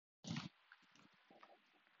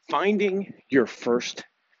Finding your first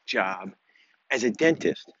job as a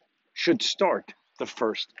dentist should start the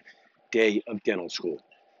first day of dental school.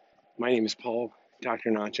 My name is Paul, Dr.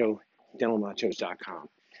 Nacho, dentalnachos.com.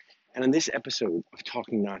 And in this episode of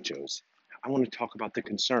Talking Nachos, I want to talk about the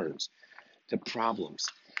concerns, the problems,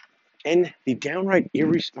 and the downright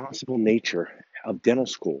irresponsible nature of dental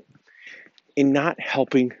school in not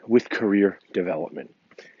helping with career development.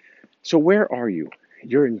 So, where are you?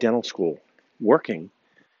 You're in dental school, working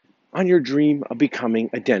on your dream of becoming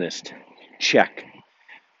a dentist. Check.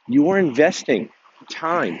 You are investing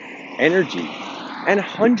time, energy, and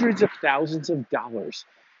hundreds of thousands of dollars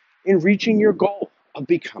in reaching your goal of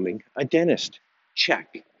becoming a dentist.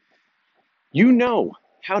 Check. You know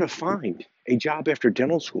how to find a job after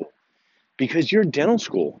dental school because your dental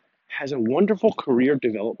school has a wonderful career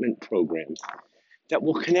development program that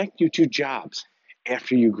will connect you to jobs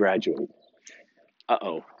after you graduate.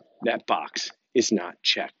 Uh-oh, that box is not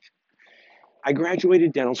checked. I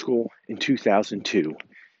graduated dental school in 2002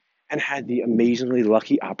 and had the amazingly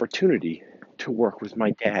lucky opportunity to work with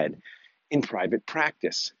my dad in private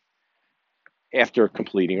practice after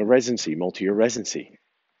completing a residency, multi-year residency.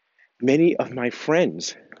 Many of my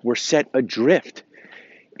friends were set adrift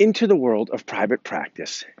into the world of private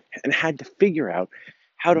practice and had to figure out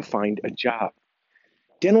how to find a job.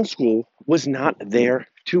 Dental school was not there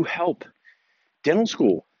to help. Dental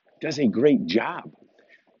school does a great job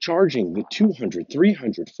charging the $200,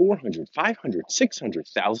 $300, $400, $500,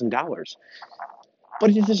 $600,000.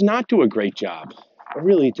 But it does not do a great job, or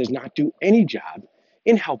really it does not do any job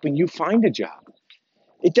in helping you find a job.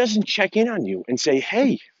 It doesn't check in on you and say,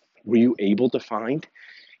 hey, were you able to find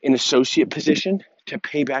an associate position to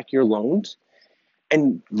pay back your loans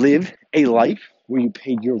and live a life where you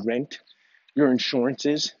paid your rent, your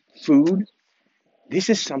insurances, food? This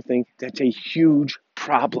is something that's a huge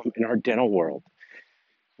problem in our dental world.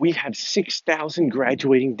 We have 6,000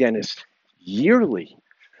 graduating dentists yearly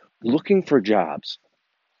looking for jobs.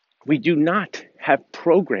 We do not have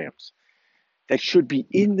programs that should be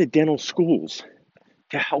in the dental schools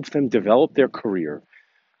to help them develop their career,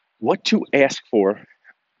 what to ask for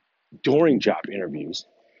during job interviews,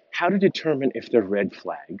 how to determine if they're red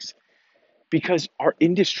flags, because our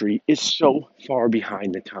industry is so far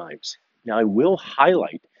behind the times. Now, I will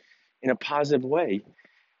highlight in a positive way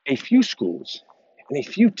a few schools and a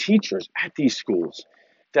few teachers at these schools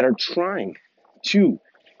that are trying to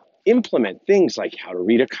implement things like how to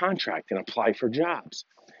read a contract and apply for jobs.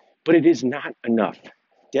 But it is not enough.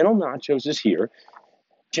 Dental Nachos is here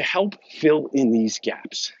to help fill in these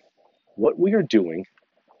gaps. What we are doing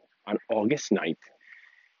on August 9th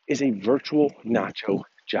is a virtual nacho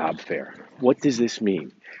job fair. What does this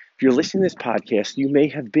mean? If you're listening to this podcast, you may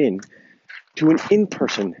have been to an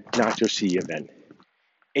in-person Nacho CE event,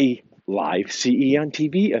 a live CE on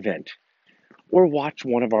TV event, or watch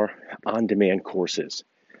one of our on-demand courses.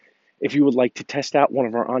 If you would like to test out one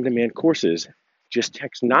of our on-demand courses, just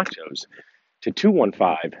text nachos to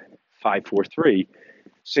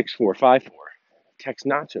 215-543-6454. Text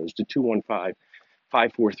nachos to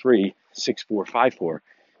 215-543-6454,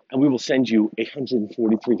 and we will send you a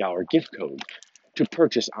 $143 gift code to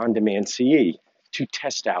purchase on-demand CE to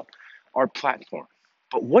test out our platform.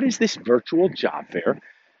 But what is this virtual job fair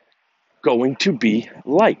going to be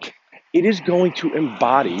like? It is going to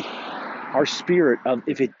embody our spirit of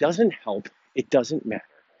if it doesn't help, it doesn't matter.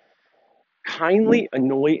 Kindly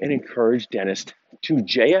annoy and encourage dentists to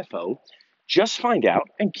JFO, just find out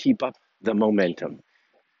and keep up the momentum.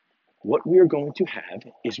 What we are going to have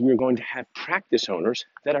is we are going to have practice owners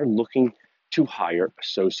that are looking to hire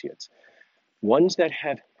associates, ones that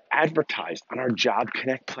have advertised on our Job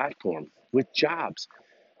Connect platform with jobs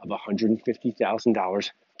of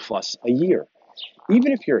 $150,000 plus a year.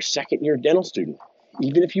 Even if you're a second-year dental student,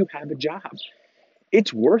 even if you have a job,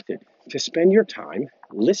 it's worth it to spend your time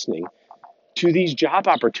listening to these job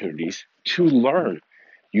opportunities to learn.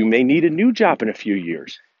 You may need a new job in a few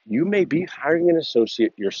years. You may be hiring an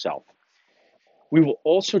associate yourself. We will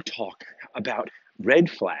also talk about red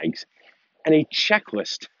flags and a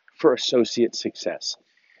checklist for associate success.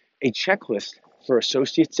 A checklist for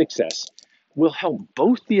associate success will help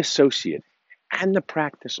both the associate and the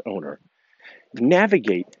practice owner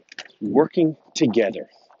navigate working together.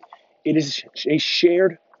 It is a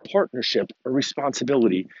shared partnership or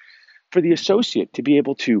responsibility for the associate to be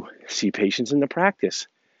able to see patients in the practice,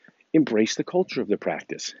 embrace the culture of the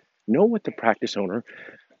practice, know what the practice owner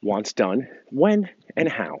wants done, when, and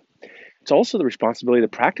how. It's also the responsibility of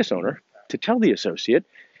the practice owner to tell the associate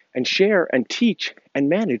and share and teach and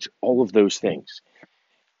manage all of those things.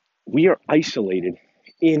 We are isolated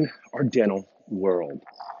in our dental world.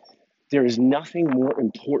 There is nothing more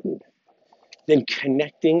important than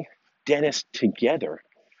connecting dentists together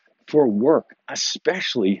for work,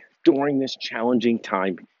 especially during this challenging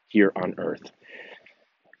time here on earth.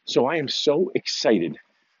 So I am so excited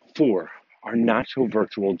for our Nacho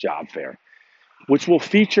virtual job fair, which will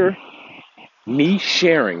feature me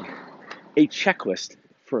sharing a checklist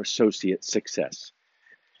for associate success.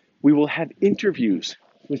 We will have interviews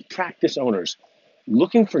with practice owners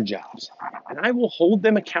looking for jobs, and I will hold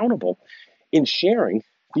them accountable in sharing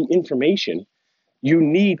the information you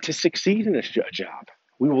need to succeed in a job.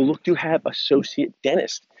 We will look to have associate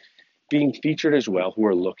dentists being featured as well who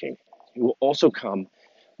are looking. It will also come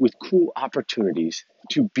with cool opportunities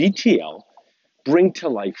to BTL, bring to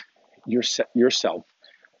life yourself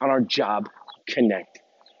on our Job Connect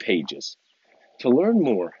pages. To learn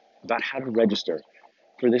more about how to register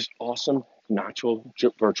for this awesome Nacho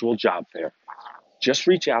virtual job fair, just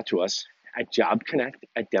reach out to us at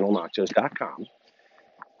jobconnect@dentalnachos.com.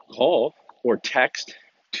 Call or text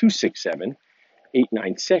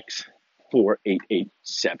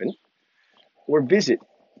 267-896-4887 or visit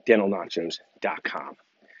dentalnachos.com.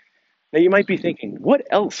 Now you might be thinking, what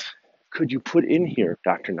else could you put in here,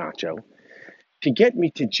 Dr. Nacho, to get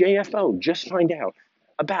me to JFO? Just find out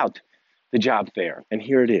about the job fair. And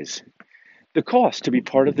here it is. The cost to be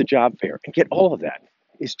part of the job fair and get all of that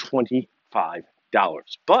is $25.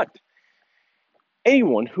 But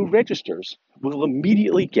anyone who registers will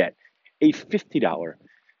immediately get a $50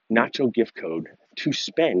 Nacho gift code to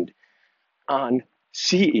spend on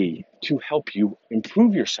CE to help you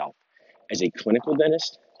improve yourself as a clinical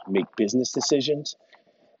dentist, make business decisions,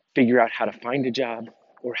 figure out how to find a job,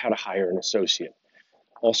 or how to hire an associate.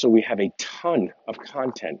 Also, we have a ton of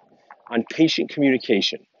content on patient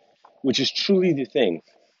communication, which is truly the thing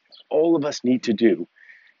all of us need to do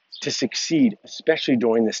to succeed, especially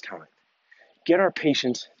during this time. Get our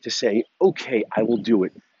patients to say, okay, I will do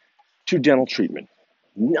it, to dental treatment.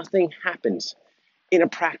 Nothing happens in a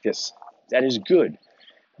practice that is good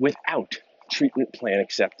without treatment plan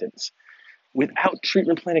acceptance. Without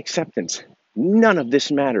treatment plan acceptance, none of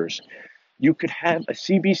this matters. You could have a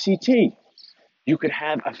CBCT. You could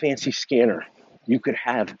have a fancy scanner. You could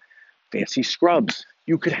have fancy scrubs.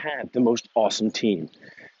 You could have the most awesome team.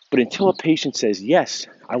 But until a patient says, yes,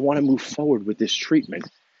 I want to move forward with this treatment,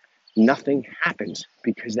 nothing happens,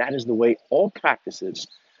 because that is the way all practices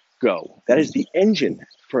go. That is the engine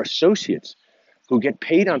for associates who get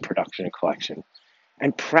paid on production and collection,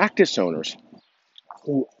 and practice owners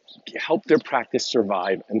who help their practice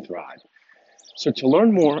survive and thrive. So to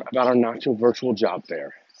learn more about our Nacho virtual job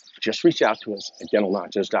fair, just reach out to us at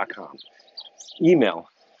dentalnachos.com. Email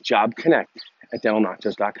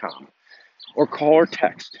jobconnect@dentalnachos.com or call or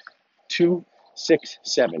text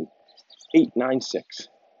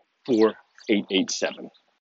 267-896-4887.